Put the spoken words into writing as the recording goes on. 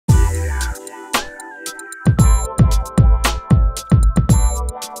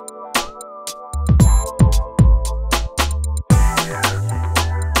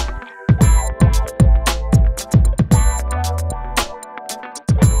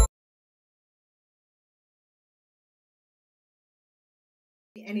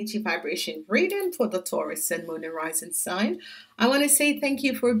Energy vibration reading for the Taurus and Moon and Rising sign. I want to say thank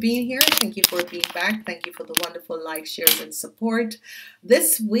you for being here. Thank you for being back. Thank you for the wonderful likes, shares, and support.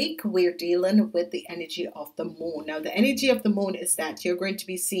 This week we're dealing with the energy of the moon. Now, the energy of the moon is that you're going to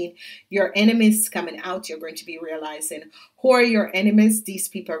be seeing your enemies coming out. You're going to be realizing who are your enemies. These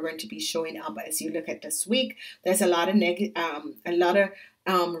people are going to be showing up as you look at this week. There's a lot of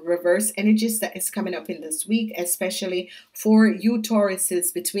reverse energies that is coming up in this week, especially for you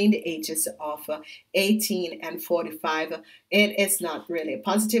Tauruses between the ages of 18 and 45. It is not really a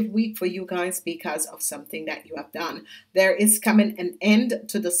positive week for you guys because of something that you have done. There is coming an end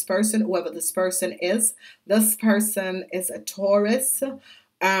to this person, whoever this person is. This person is a Taurus.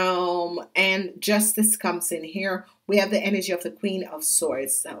 And justice comes in here. We have the energy of the Queen of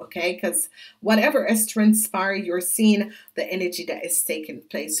Swords, okay? Because whatever has transpired, you're seeing the energy that is taking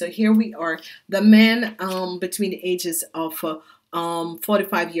place. So here we are, the men between the ages of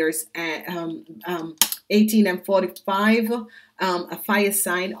 45 years, 18 and 45, a fire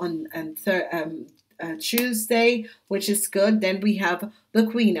sign on Tuesday, which is good. Then we have the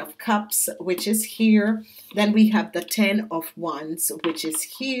Queen of Cups, which is here. Then we have the Ten of Wands, which is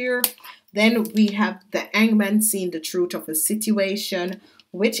here. Then we have the Hangman seeing the truth of a situation,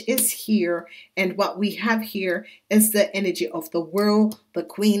 which is here. And what we have here is the energy of the world. The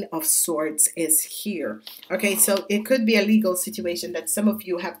Queen of Swords is here. Okay, so it could be a legal situation that some of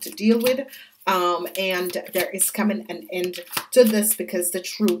you have to deal with. And there is coming an end to this because the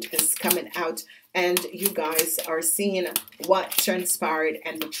truth is coming out and you guys are seeing what transpired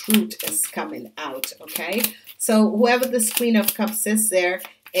and the truth is coming out. Okay, so whoever this Queen of Cups is, there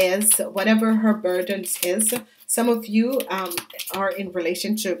is whatever her burdens is. Some of you are in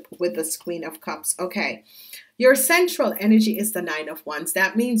relationship with this Queen of Cups. Okay, your central energy is the Nine of Wands.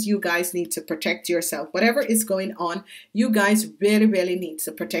 That means you guys need to protect yourself. Whatever is going on, you guys really need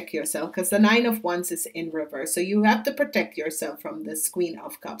to protect yourself because the Nine of Wands is in reverse. So you have to protect yourself from this Queen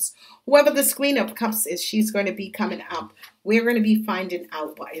of Cups. Whoever this Queen of Cups is, she's going to be coming up. We're going to be finding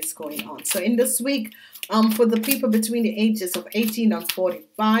out what is going on. So in this week, for the people between the ages of 18 and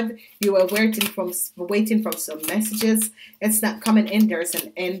 45, you are waiting from some messages. It's not coming in. There's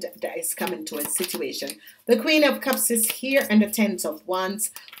an end that is coming to a situation. The Queen of Cups is here and the Tens of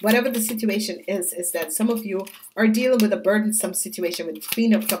Wands. Whatever the situation is that some of you are dealing with a burdensome situation with the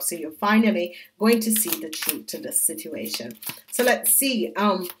Queen of Cups, and you're finally going to see the truth to this situation. So let's see.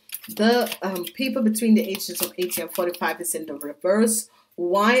 The people between the ages of 18 and 45 is in the reverse.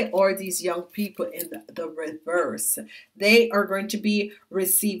 Why are these young people in the reverse? They are going to be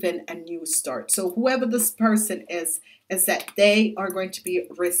receiving a new start. So whoever this person is that they are going to be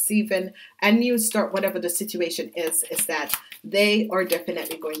receiving a new start. Whatever the situation is that they are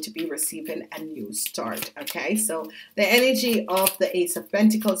definitely going to be receiving a new start. Okay, so the energy of the Ace of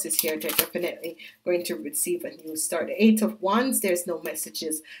Pentacles is here. They're definitely going to receive a new start. The Eight of Wands, there's no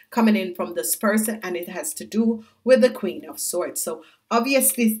messages coming in from this person, and it has to do with the Queen of Swords. So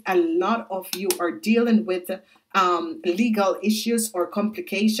obviously, a lot of you are dealing with legal issues or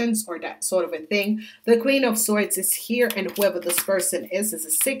complications or that sort of a thing. The Queen of Swords is here, and whoever this person is a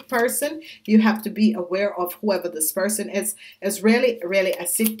sick person. You have to be aware of whoever this person is really a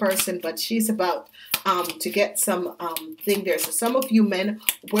sick person, but she's about to get some thing there. So some of you men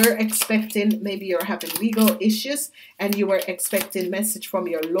were expecting, maybe you're having legal issues and you were expecting message from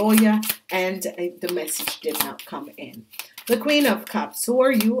your lawyer, and the message did not come in. The Queen of Cups, who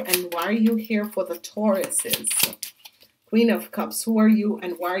are you and why are you here for the Tauruses? Queen of Cups, who are you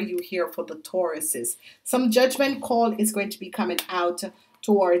and why are you here for the Tauruses? Some judgment call is going to be coming out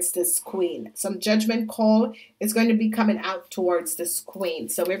towards this queen. Some judgment call is going to be coming out towards this queen.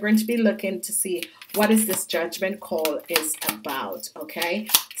 So we're going to be looking to see what is this judgment call is about. Okay,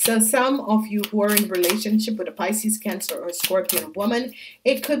 so some of you who are in relationship with a Pisces, Cancer, or Scorpion woman,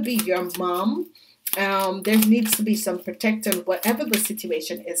 it could be your mom. There needs to be some protection. Whatever the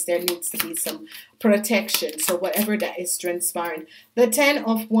situation is, there needs to be some protection. So whatever that is transpiring. The Ten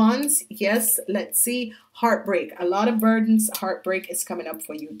of Wands, yes, let's see. Heartbreak, a lot of burdens. Heartbreak is coming up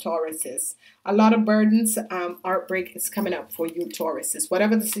for you Tauruses. A lot of burdens. Heartbreak is coming up for you Tauruses.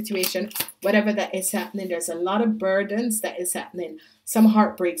 Whatever the situation, whatever that is happening, there's a lot of burdens that is happening. Some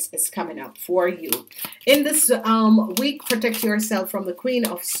heartbreaks is coming up for you. In this week, protect yourself from the Queen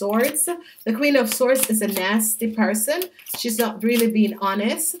of Swords. The Queen of Swords is a nasty person. She's not really being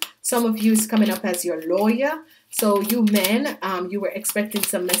honest. Some of you is coming up as your lawyer. So you men, you were expecting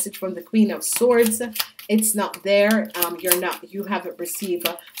some message from the Queen of Swords. It's not there. You haven't received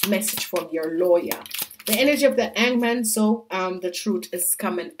a message from your lawyer. The energy of the hangman, so the truth is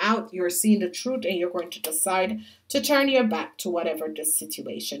coming out. You're seeing the truth and you're going to decide to turn your back to whatever this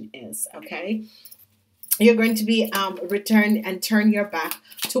situation is, okay? You're going to be return and turn your back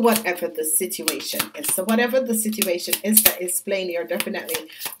to whatever the situation is. So whatever the situation is that is playing, you're definitely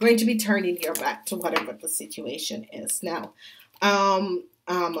going to be turning your back to whatever the situation is. Now,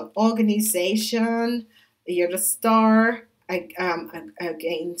 organization, you're the star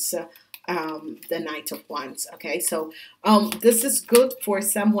against the Knight of Wands. Okay, so this is good for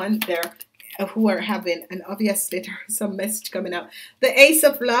someone there who are having, and obviously there's some message coming out. The Ace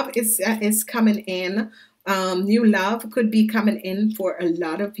of Love is coming in. New love could be coming in for a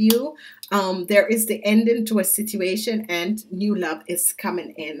lot of you. There is the ending to a situation, and new love is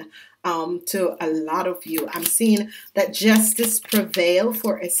coming in to a lot of you. I'm seeing that justice prevail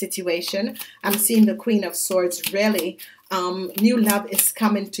for a situation. I'm seeing the Queen of Swords really. New love is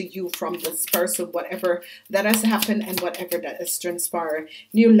coming to you from this person, whatever that has happened and whatever that has transpired.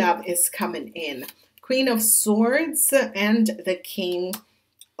 New love is coming in. Queen of Swords and the King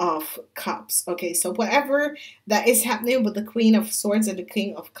of Cups. Okay, so whatever that is happening with the Queen of Swords and the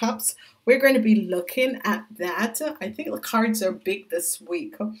King of Cups, we're going to be looking at that. I think the cards are big this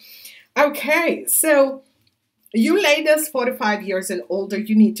week. Okay, so you ladies 45 years and older,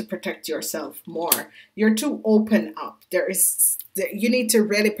 you need to protect yourself more. You're too open up. You need to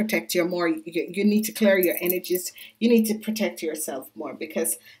really protect your more. You need to clear your energies. You need to protect yourself more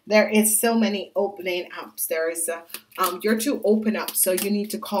because there is so many opening ups. There is you're too open up, so you need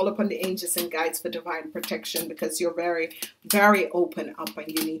to call upon the angels and guides for divine protection because you're very, very open up, and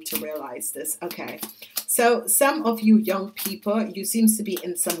you need to realize this. Okay, so some of you young people, you seems to be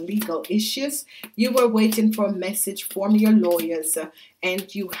in some legal issues. You were waiting for a message from your lawyers,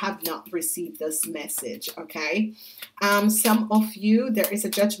 and you have not received this message. Okay, some of you, there is a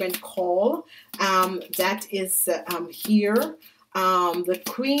judgment call that is here. The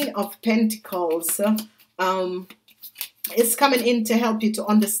Queen of Pentacles is coming in to help you to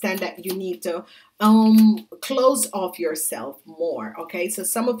understand that you need to close off yourself more. Okay, so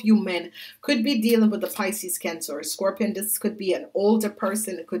some of you men could be dealing with the Pisces, Cancer, or Scorpion. This could be an older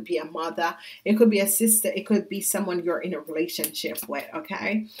person, it could be a mother, it could be a sister, it could be someone you're in a relationship with.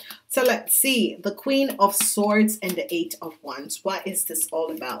 Okay, so let's see, the Queen of Swords and the Eight of Wands. What is this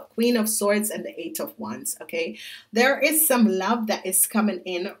all about? Queen of Swords and the Eight of Wands. Okay, there is some love that is coming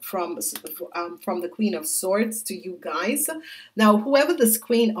in from the Queen of Swords to you guys. Now, whoever this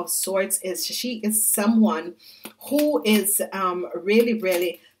Queen of Swords is, she is someone who is really,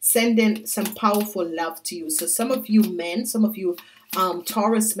 really sending some powerful love to you. So some of you men, some of you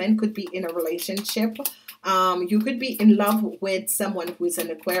Taurus men could be in a relationship. You could be in love with someone who is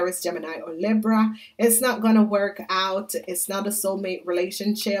an Aquarius, Gemini, or Libra. It's not going to work out. It's not a soulmate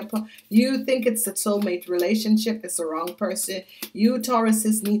relationship. You think it's a soulmate relationship. It's the wrong person. You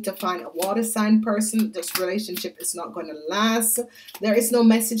Tauruses need to find a water sign person. This relationship is not going to last. There is no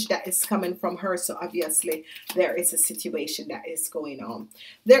message that is coming from her. So obviously there is a situation that is going on.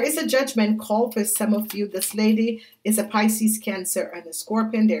 There is a judgment call for some of you. This lady is a Pisces, Cancer, and a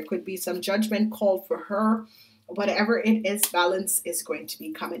Scorpion. There could be some judgment call for her. Whatever it is, balance is going to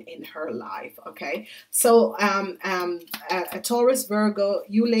be coming in her life. Okay, so a Taurus, Virgo,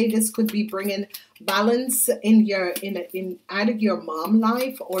 you ladies could be bringing balance in either your mom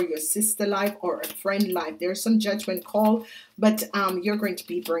life or your sister life or a friend life. There's some judgment call, but you're going to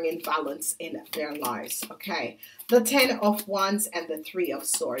be bringing balance in their lives. Okay, the Ten of Wands and the Three of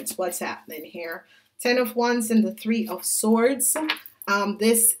Swords. What's happening here? Ten of Wands and the Three of Swords.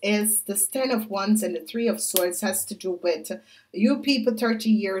 This is the Ten of Wands and the Three of Swords has to do with you people 30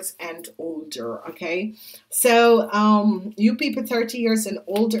 years and older. Okay, so you people 30 years and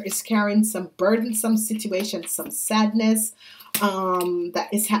older is carrying some burdensome situations, some sadness that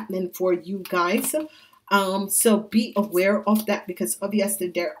is happening for you guys. So be aware of that because obviously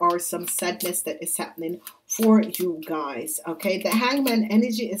there are some sadness that is happening for you guys. Okay, the Hangman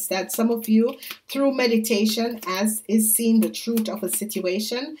energy is that some of you through meditation as is seeing the truth of a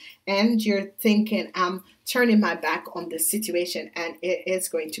situation and you're thinking I'm turning my back on the situation, and it is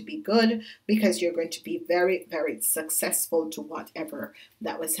going to be good because you're going to be very, very successful to whatever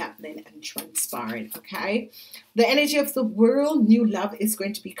that was happening and transpiring. Okay, the energy of the world, new love is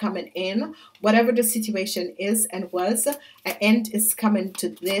going to be coming in. Whatever the situation is and was, an end is coming to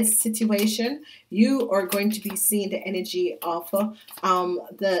this situation. You are going to be seeing the energy of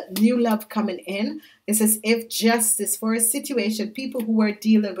the new love coming in. It's as if justice for a situation, people who are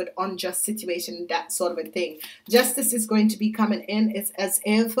dealing with unjust situation, that sort of a thing, justice is going to be coming in. It's as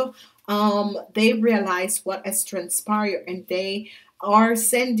if they realize what has transpired and they are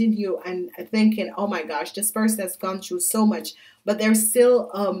sending you and thinking, oh my gosh, this person has gone through so much, but they're still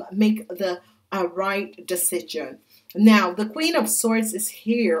make the right decision. Now, the Queen of Swords is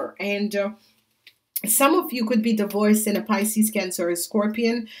here, and some of you could be divorcing a Pisces, Cancer, or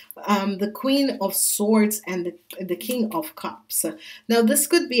Scorpion. The Queen of Swords and the King of Cups. Now, this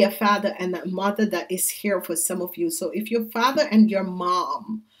could be a father and a mother that is here for some of you. So if your father and your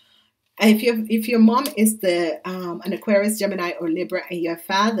mom, if your mom is the an Aquarius, Gemini, or Libra, and your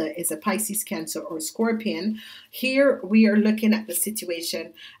father is a Pisces, Cancer, or Scorpion, here we are looking at the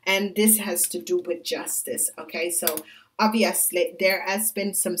situation, and this has to do with justice. Okay, so obviously there has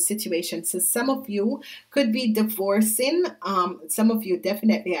been some situations. So some of you could be divorcing. Some of you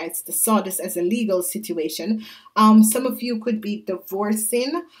definitely, I saw this as a legal situation. Some of you could be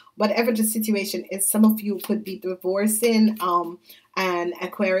divorcing, whatever the situation is. Some of you could be divorcing an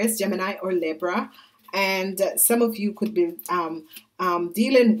Aquarius, Gemini, or Libra, and some of you could be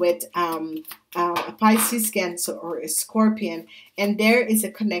dealing with a Pisces, Cancer, or a Scorpion, and there is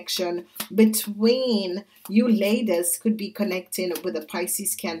a connection between you ladies. Could be connecting with a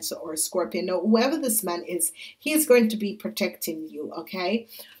Pisces, Cancer, or Scorpion. Now, whoever this man is, he is going to be protecting you. Okay,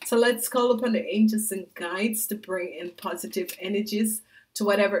 so let's call upon the angels and guides to bring in positive energies to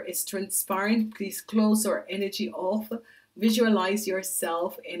whatever is transpiring. Please close our energy off. Visualize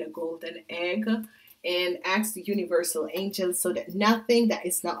yourself in a golden egg and ask the universal angels so that nothing that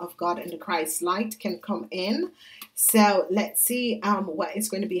is not of God and the Christ light can come in. So let's see what is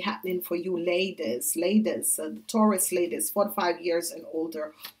going to be happening for you ladies, the Taurus ladies, 45 years and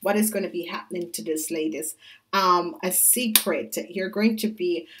older. What is going to be happening to this ladies? A secret. You're going to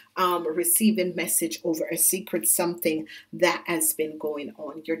be receiving message over a secret, something that has been going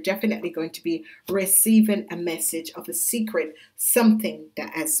on. You're definitely going to be receiving a message of a secret, something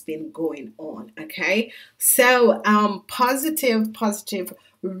that has been going on. Okay, so positive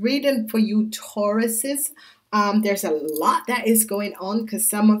reading for you Tauruses. There's a lot that is going on because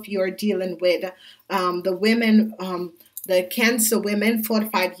some of you are dealing with the women, the Cancer women,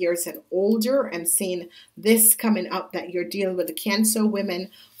 45 years and older. I'm seeing this coming up that you're dealing with the Cancer women,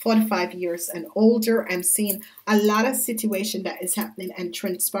 45 years and older. I'm seeing a lot of situation that is happening and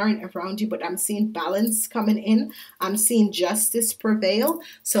transpiring around you, but I'm seeing balance coming in. I'm seeing justice prevail,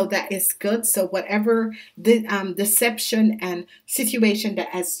 so that is good. So whatever the deception and situation that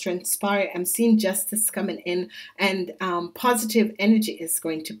has transpired, I'm seeing justice coming in, and positive energy is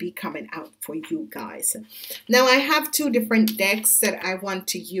going to be coming out for you guys. Now I have two different decks that I want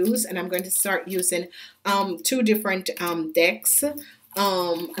to use, and I'm going to start using two different decks.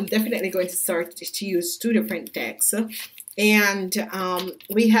 I'm definitely going to start to use two different decks, and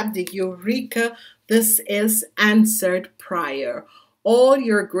we have the Eureka. This is answered prayer. All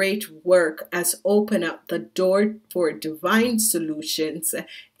your great work has opened up the door for divine solutions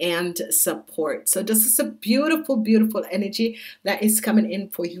and support. So this is a beautiful energy that is coming in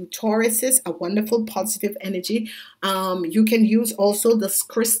for you Tauruses, a wonderful positive energy. You can use also this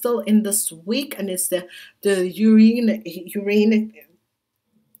crystal in this week, and it's the urine,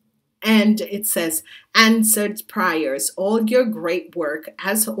 and it says answered prayers. All your great work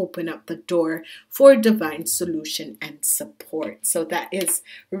has opened up the door for divine solution and support. So that is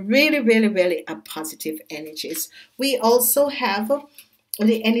really a positive energies. We also have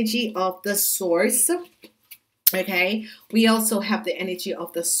the energy of the source. Okay, we also have the energy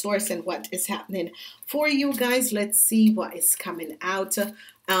of the source and what is happening for you guys. Let's see what is coming out.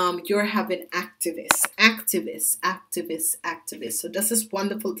 You're having activists. So this is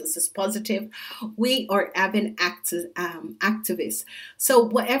wonderful. This is positive. We are having activists. So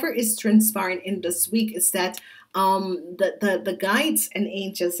whatever is transpiring in this week is that the guides and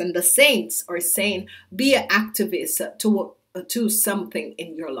angels and the saints are saying, be an activist to something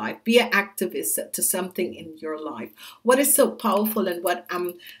in your life. Be an activist to something in your life. What is so powerful, and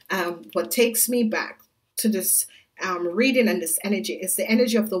what takes me back to this reading and this energy is the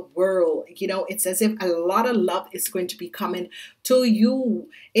energy of the world. You know, it's as if a lot of love is going to be coming to you.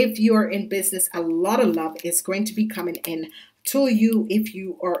 If you're in business, a lot of love is going to be coming in to you if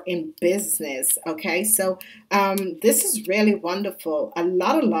you are in business. Okay, so this is really wonderful. A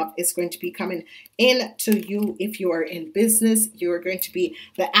lot of love is going to be coming in to you if you are in business. You're going to be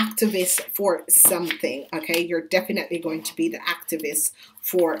the activist for something. Okay, you're definitely going to be the activist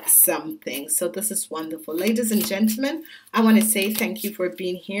for something. So this is wonderful. Ladies and gentlemen, I want to say thank you for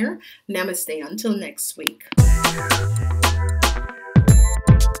being here. Namaste until next week.